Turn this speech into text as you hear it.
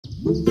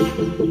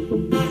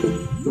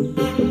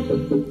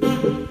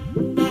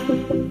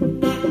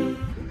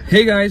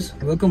Hey guys,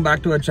 welcome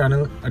back to our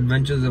channel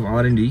Adventures of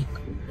R&D.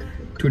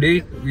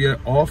 Today we are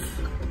off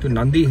to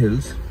Nandi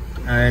Hills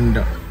and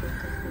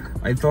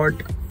I thought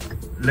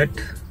let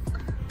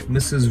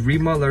Mrs.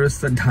 Rima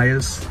Larissa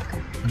Dias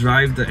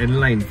drive the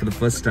Nline for the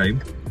first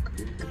time,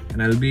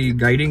 and I'll be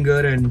guiding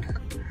her and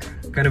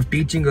kind of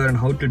teaching her on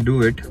how to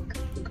do it.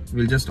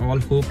 We'll just all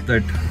hope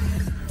that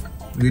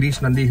we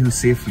reach Nandi Hills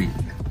safely.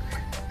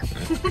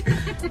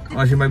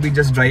 Or she might be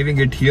just driving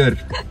it here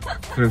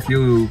for a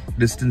few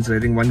distance, I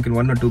think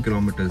 1 or 2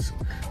 kilometers,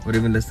 or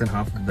even less than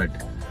half of that.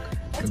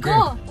 Let's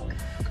go.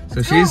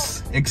 So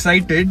she's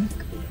excited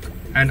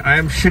and I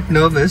am shit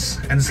nervous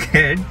and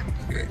scared.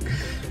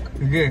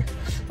 Okay,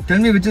 tell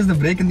me which is the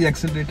brake and the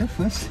accelerator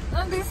first.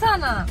 This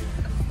one.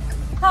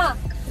 Huh.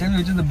 Tell me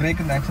which is the brake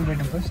and the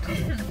accelerator first.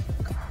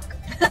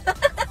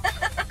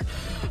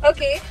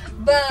 Okay,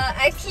 but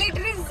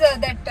accelerator is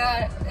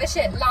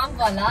that long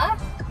wala.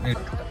 Right.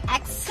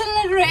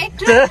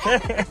 Accelerator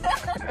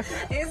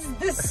is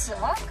this.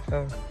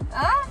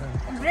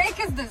 Brake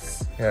is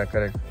this. Yeah,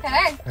 correct.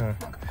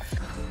 Correct?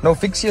 Now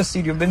fix your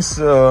seat. You've been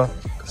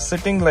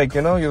sitting like,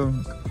 you know,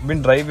 you've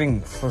been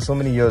driving for so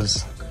many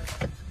years.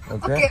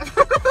 Okay.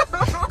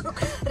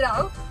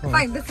 Rao,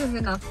 fine, this is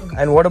enough.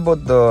 And what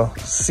about the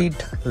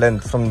seat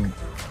length from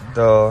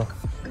the...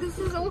 This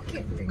is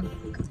okay.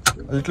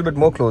 A little bit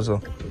more closer.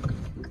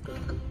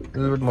 A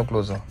little bit more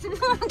closer.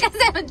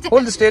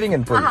 Hold the steering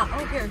and pull.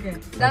 Okay.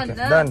 Done.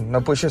 Done. Now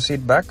push your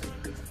seat back.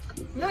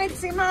 No,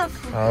 it's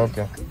enough.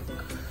 Okay.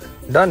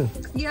 Done.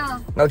 Yeah.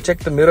 Now check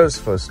the mirrors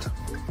first.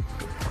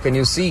 Can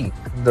you see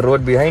the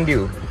road behind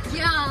you?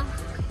 Yeah.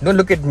 Don't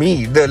look at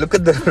me. Look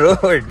at the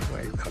road.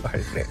 Oh my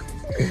God.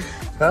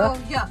 Huh? Oh,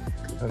 yeah.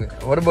 Okay.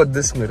 What about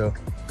this mirror?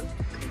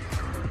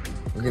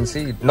 You can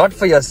see it. Not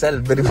for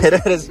yourself. The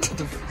mirror is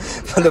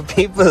for the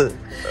people.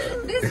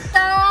 This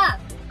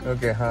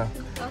Okay, huh?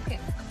 Okay.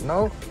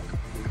 Now,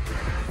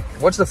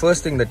 what's the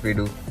first thing that we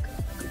do?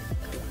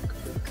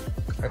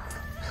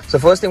 So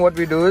first thing what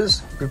we do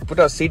is we put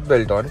our seat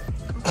belt on.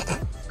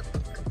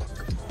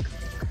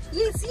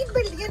 Yeah, seat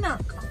belt, yeah, na.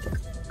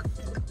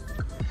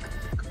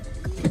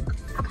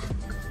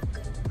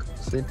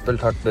 Seat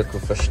belt hakbeku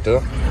first.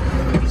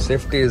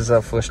 Safety is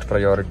our first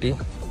priority.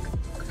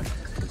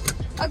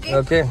 Okay.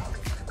 Okay.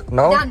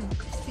 Now, Done.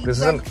 This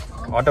is an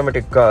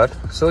automatic car,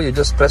 so you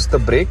just press the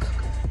brake.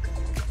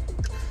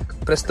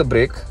 Press the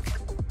brake.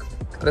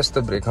 Press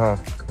the brake.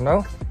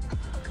 Now,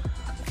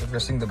 you're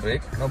pressing the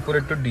brake. Now put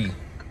it to D.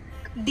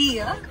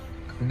 D,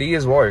 D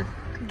is what?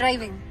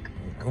 driving.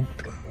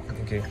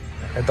 Okay.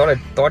 I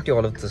taught you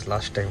all of this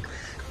last time.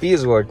 P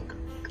is what?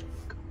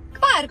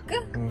 Park.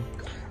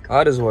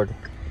 R is what?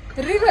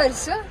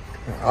 Reverse.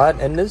 R,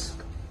 N is?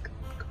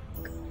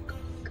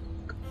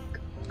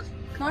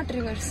 Not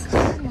reverse.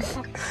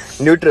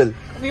 Neutral.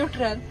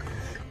 Neutral.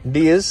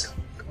 D is?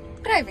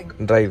 Driving.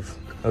 Drive.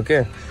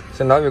 Okay.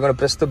 So now we're going to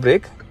press the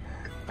brake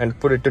and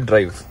put it to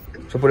drive.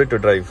 So put it to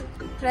drive.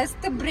 Press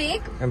the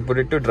brake. And put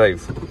it to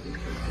drive.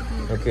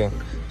 Okay.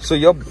 So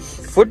your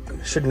foot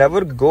should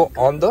never go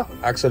on the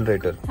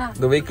accelerator.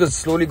 The vehicle is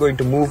slowly going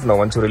to move now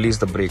once you release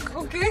the brake.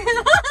 Okay.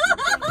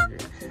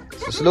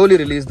 So slowly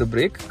release the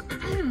brake.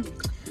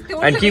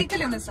 And keep...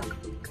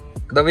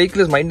 The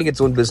vehicle is minding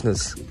its own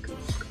business.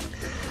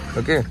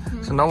 Okay.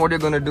 So now what you're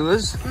going to do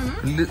is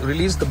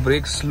release the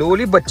brake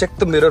slowly, but check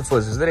the mirror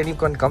first. Is there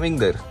anyone coming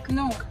there?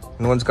 No.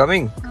 No one's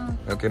coming?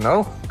 Okay,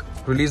 now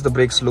release the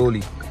brake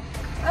slowly.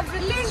 I've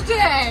released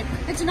it.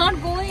 It's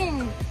not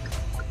going.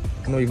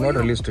 No, you've not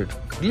released it.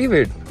 Leave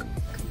it.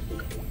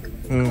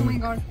 Oh my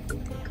God.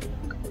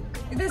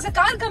 There's a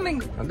car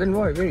coming. And then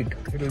why? Wait.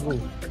 It'll go.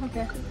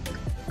 Okay.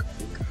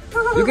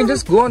 You can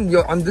just go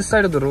on this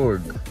side of the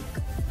road.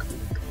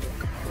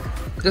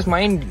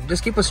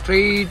 Just keep a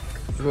straight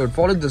road.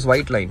 Follow this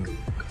white line.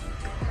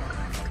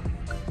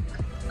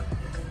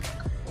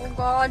 Oh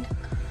God.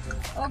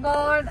 Oh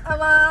God.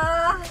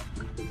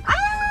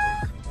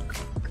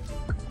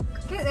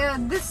 Okay,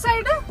 this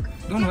side?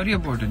 Don't worry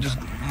about it. Just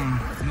go.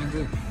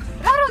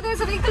 Raro,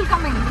 there's a vehicle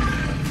coming.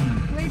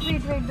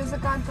 Wait. There's a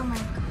car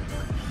coming.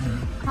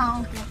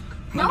 Okay.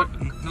 Now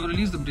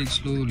release the brake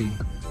slowly.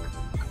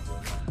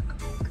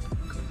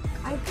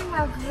 I think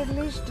I've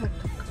released it.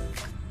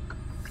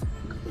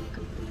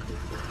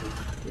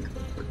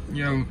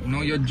 Yeah,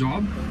 now your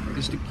job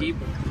is to keep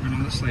it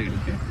on the side,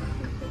 okay?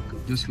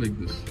 Just like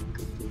this.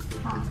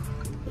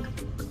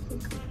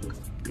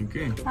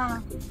 Okay.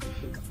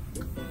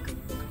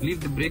 Leave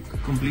the brake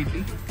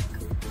completely.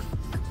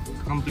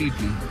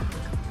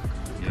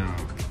 Yeah.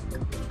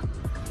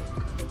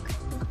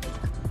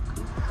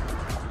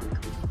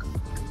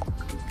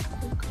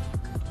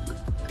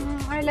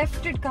 I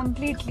left it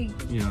completely.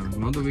 Yeah,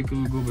 now the vehicle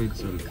will go by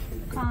itself.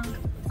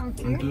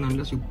 Okay. Until and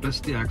unless you press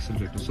the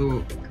accelerator.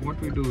 So what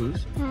we do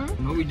is,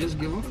 now we just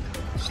give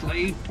a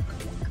slight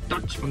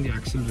touch on the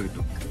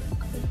accelerator.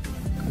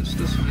 Just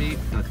a slight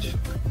touch.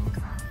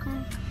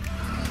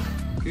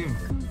 Okay.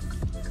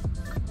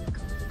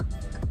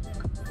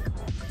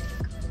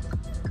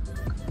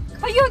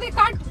 Ayyo, they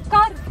can't.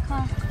 Car.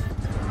 Huh.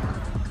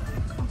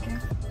 Okay.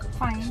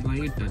 Fine.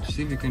 Slight touch.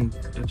 See if we can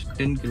touch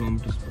 10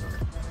 kilometers per hour.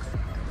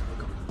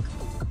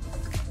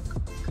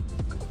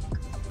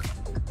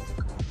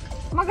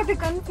 Maga the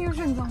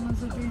confusion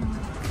almost.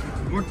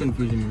 What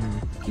confusion?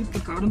 Keep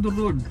the car on the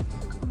road.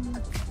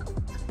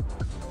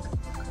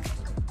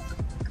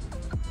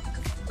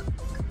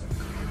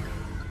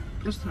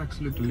 Press the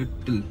accelerator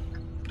little.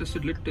 Press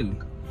it little.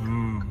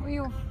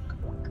 Ayyo.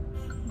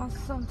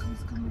 Bus also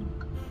is coming.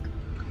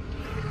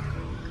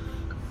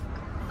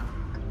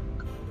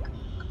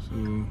 So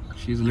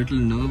she's a little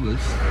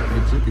nervous, but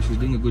it's okay. She's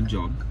doing a good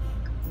job.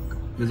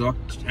 There's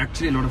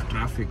actually a lot of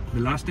traffic. The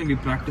last time we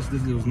practiced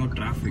this, there was no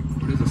traffic.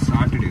 Today's a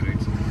Saturday,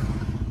 right? So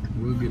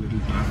there will be a little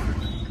traffic.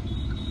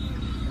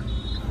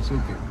 It's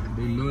okay.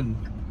 They learn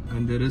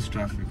when there is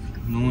traffic.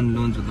 No one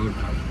learns without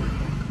traffic.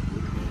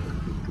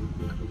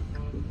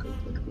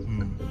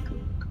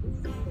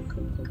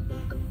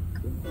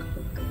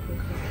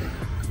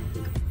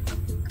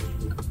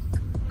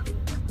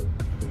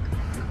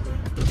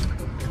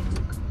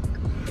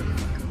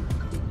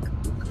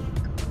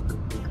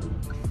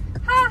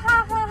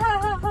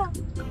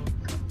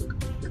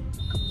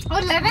 Or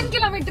 11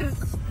 kilometers.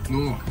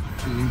 No,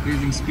 she's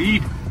increasing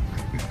speed.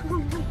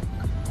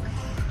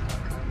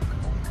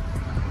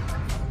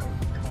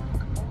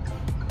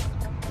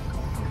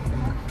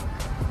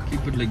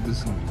 Keep it like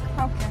this only.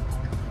 Okay.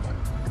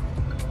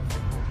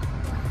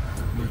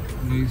 But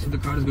now you see the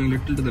car is going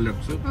little to the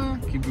left, so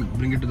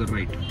bring it to the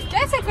right.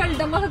 कैसे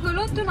कल्टा मतलब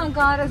करो तो ना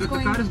car is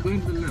going. The car is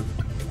going to the left.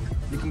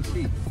 You can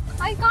see.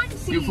 I can't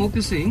see. You're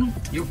focusing.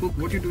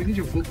 What you're doing is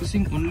you're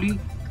focusing only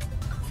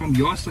from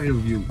your side of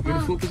view. You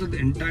have to focus on the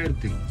entire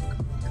thing.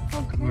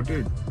 Okay. Got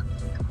it?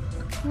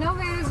 Now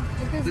where is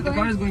it? The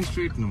car is going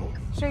straight now.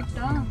 Straight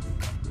down.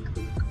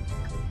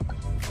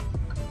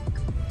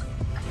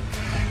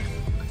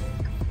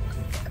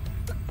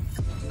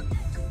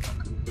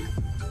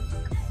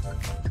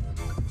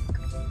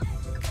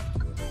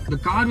 The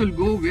car will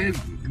go where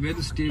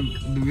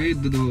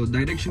the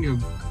direction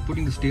you're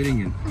putting the steering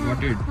in.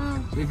 Got it?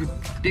 So if you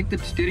take the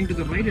steering to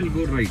the right, it'll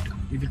go right.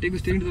 If you take the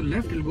steering to the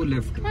left, it'll go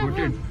left. Got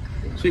it?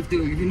 So if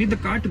you need the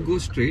car to go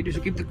straight, you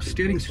should keep the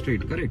steering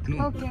straight. Correct?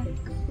 No? Okay.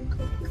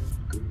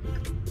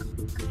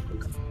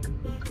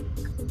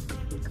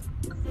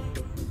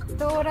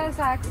 थोड़ा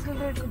सा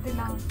accelerate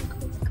दिला.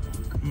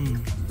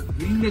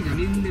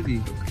 Illadi.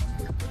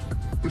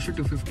 Push it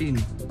to 15.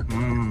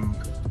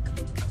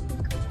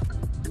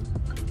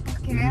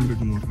 Okay. A little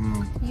bit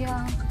more.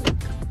 Yeah.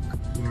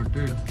 Got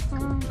it.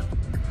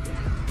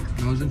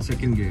 Now it's in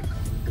second gear.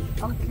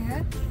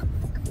 Okay.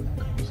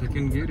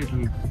 Second gear, it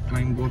will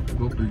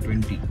go till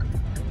 20.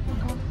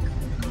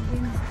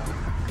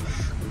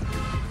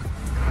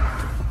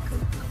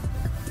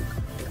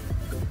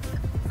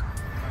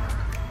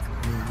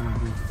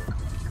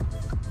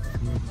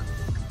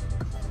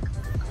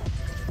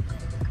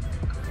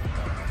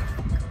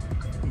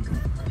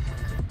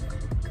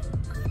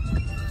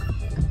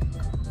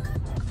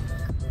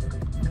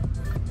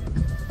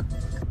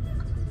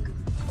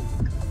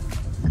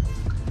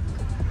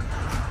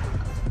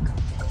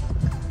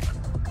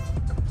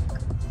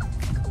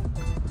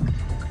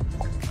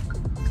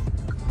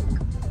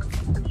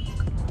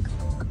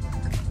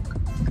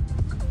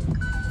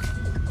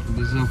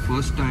 This is our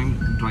first time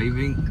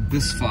driving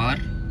this far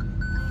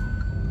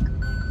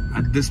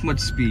at this much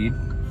speed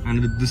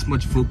and with this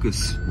much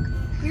focus.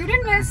 You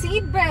didn't wear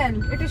seat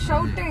belt. It is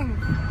shouting.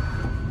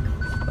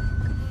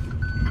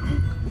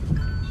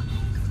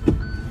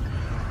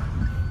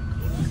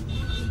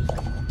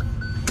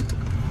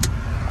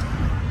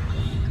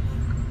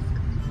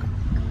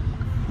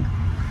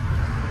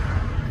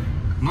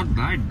 Not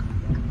bad.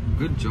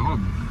 Good job.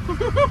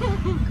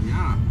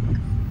 Yeah.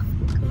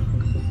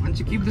 Once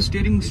you keep the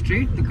steering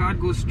straight, the car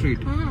goes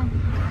straight.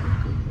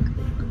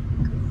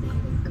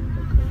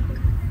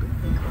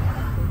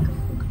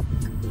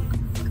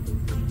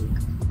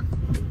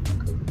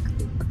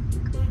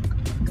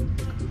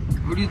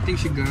 How do you think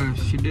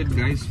she did,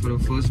 guys, for her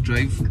first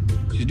drive?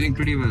 She's doing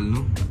pretty well,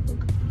 no?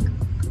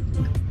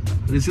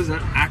 This is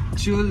her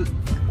actual,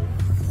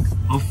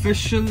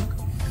 official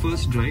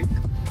first drive.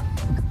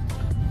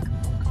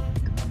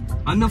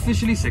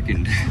 Unofficially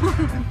second.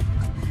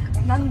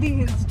 Nandi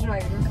Hills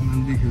driver.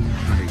 Nandi Hills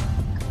drive.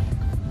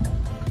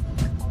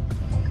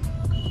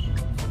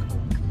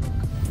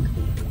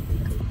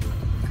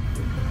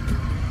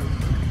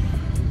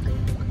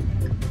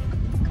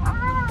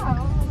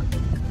 Wow.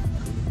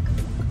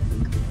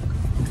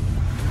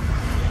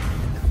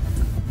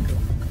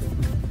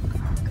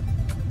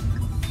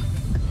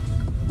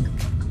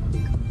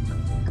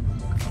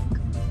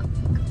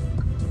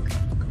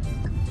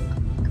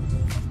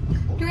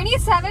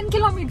 27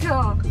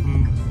 kilometers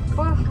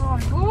per hour.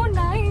 Oh,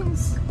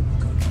 nice.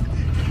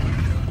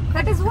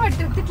 That is what?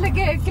 It's like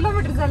 8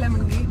 kilometers.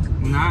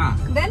 Nah.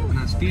 Then?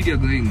 Nah, speed you're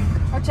going.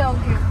 Acha,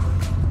 okay.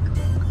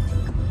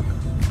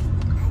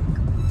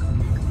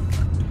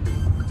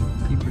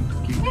 Keep it.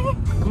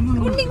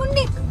 No.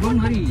 Undi. Don't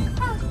hurry.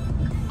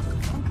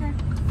 Okay.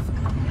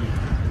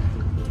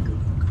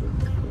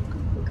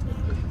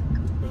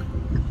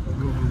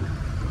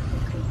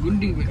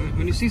 gundi,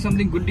 when you see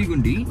something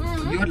gundi,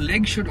 your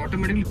leg should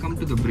automatically come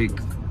to the brake.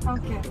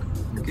 Okay.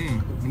 Okay.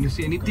 When you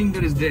see anything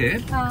that is there,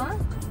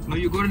 now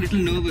you got a little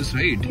nervous,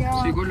 right?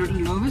 Yeah. So you got a little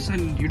nervous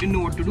and you didn't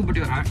know what to do, but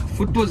your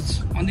foot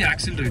was on the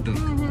accelerator.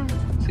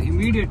 So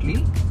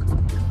immediately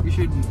you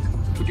should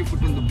put your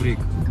foot on the brake.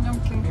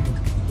 Okay.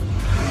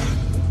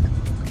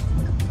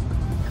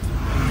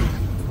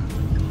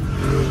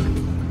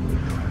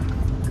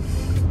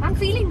 I'm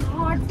feeling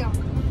hot.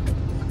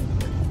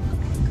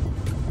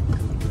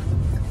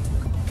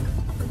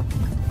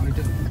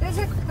 There's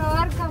a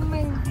car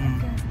coming.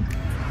 Okay.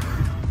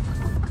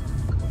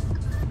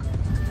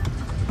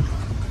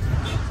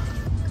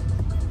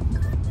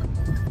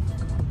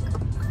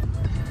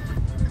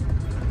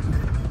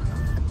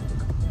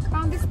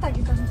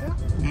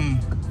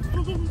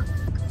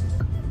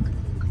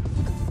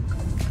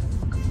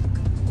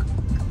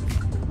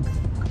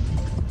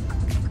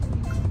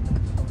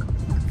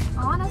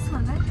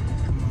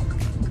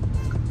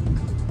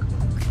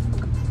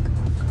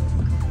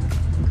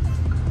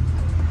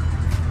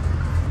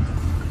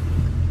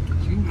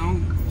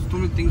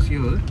 Things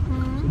here,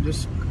 so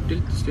just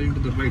tilt the steering to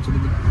the right so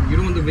that you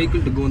don't want the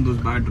vehicle to go on those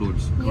bad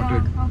roads. Yeah, Got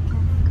it? okay.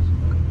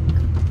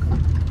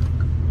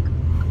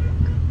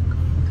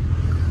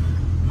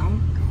 Now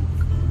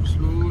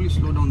slowly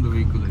slow down the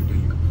vehicle, I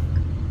tell you.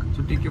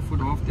 So take your foot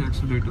off the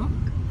accelerator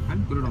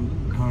and put it on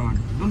the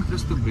don't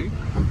press the brake.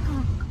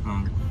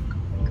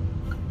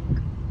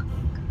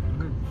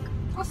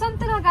 Oh,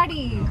 Santana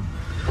Gadi.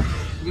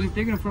 Because you've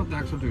taken your foot off the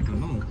accelerator,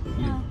 no?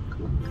 Yeah.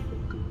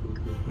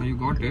 Now you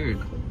got it.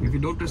 If you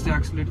don't press the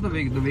accelerator, the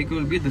vehicle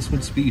will be at this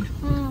much speed.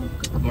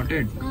 Got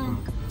it?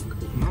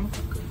 Now,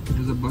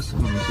 there's a bus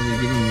coming, so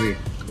we'll give him way.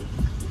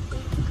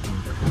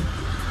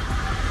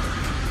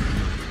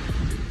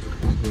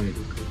 Right.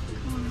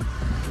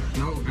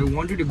 Now, I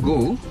want you to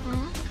go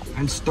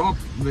and stop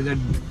where that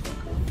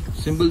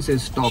symbol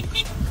says stop.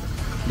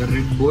 The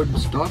red board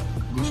stop,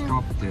 go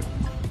stop there.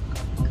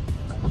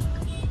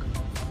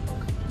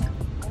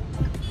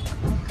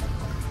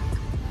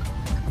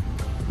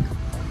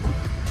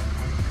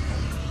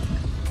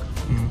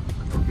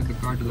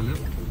 To the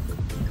left.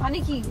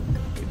 Aniki.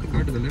 Get the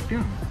car to the left,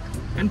 yeah.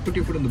 And put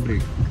your foot on the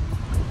brake.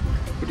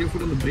 Put your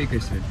foot on the brake, I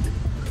said.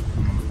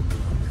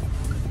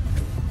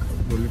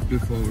 Go a little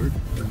forward.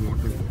 There's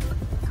water.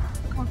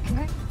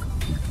 Okay.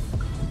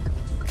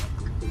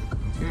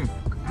 Okay.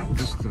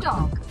 Just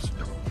Stop.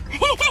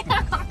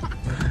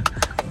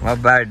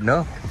 Not bad,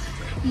 no?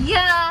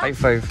 Yeah. High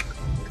five.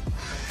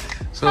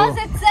 So, how's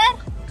it, sir?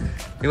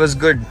 It was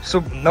good. So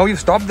now you've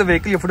stopped the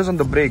vehicle, your foot is on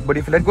the brake. But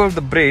if you let go of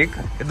the brake,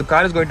 the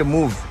car is going to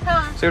move.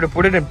 So you have to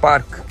put it in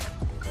park.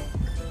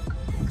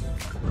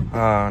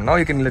 Now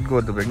you can let go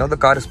of the brake. Now the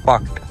car is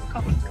parked.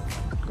 Okay.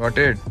 Got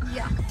it?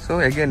 Yeah. So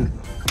again,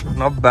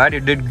 not bad. You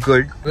did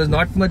good. There was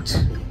not much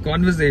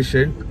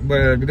conversation,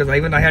 but because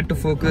even I had to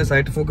focus. I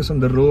had to focus on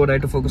the road. I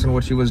had to focus on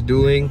what she was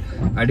doing.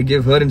 I had to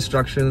give her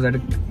instructions. I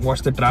had to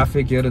watch the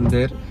traffic here and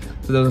there.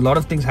 So there was a lot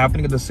of things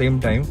happening at the same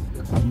time.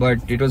 But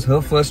it was her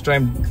first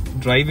time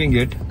driving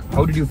it.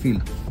 How did you feel?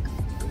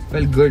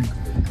 Well, good.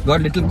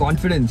 Got little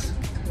confidence.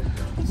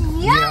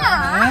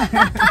 Yeah.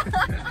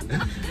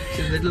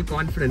 She's a little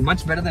confident.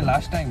 Much better than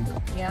last time.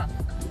 Yeah.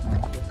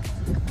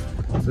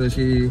 So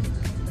she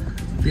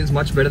feels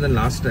much better than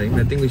last time.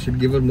 I think we should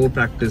give her more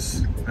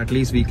practice. At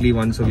least weekly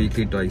once or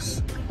weekly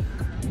twice.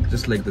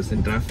 Just like this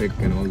in traffic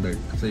and all that.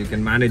 So you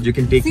can manage. You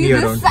can take me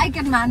around. See, this I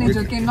can manage,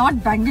 okay? Not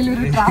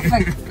Bengaluru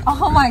traffic.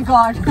 Oh my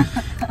god.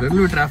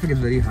 Bengaluru traffic is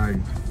very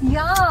hard.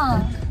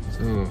 Yeah.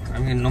 So, I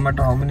mean, no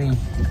matter how many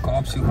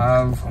cops you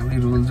have, how many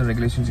rules and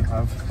regulations you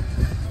have,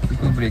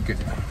 people break it.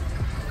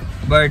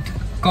 But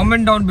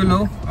comment down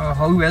below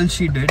how well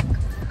she did.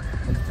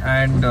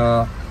 And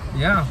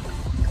yeah.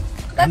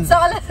 That's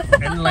all.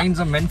 Nlines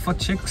are meant for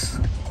chicks.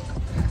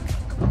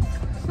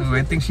 So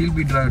I think she'll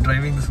be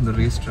driving this on the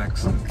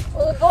racetracks.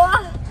 Oh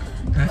boy.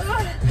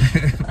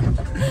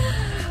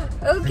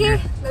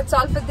 Okay, that's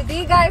all for the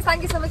day, guys.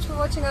 Thank you so much for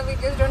watching our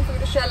videos. Don't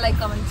forget to share, like,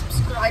 comment,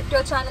 subscribe to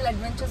our channel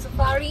Adventure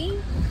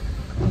Safari.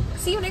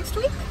 See you next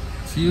week.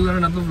 See you in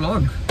another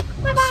vlog.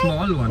 Bye bye.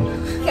 Small one.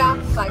 Yeah,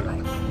 bye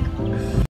bye.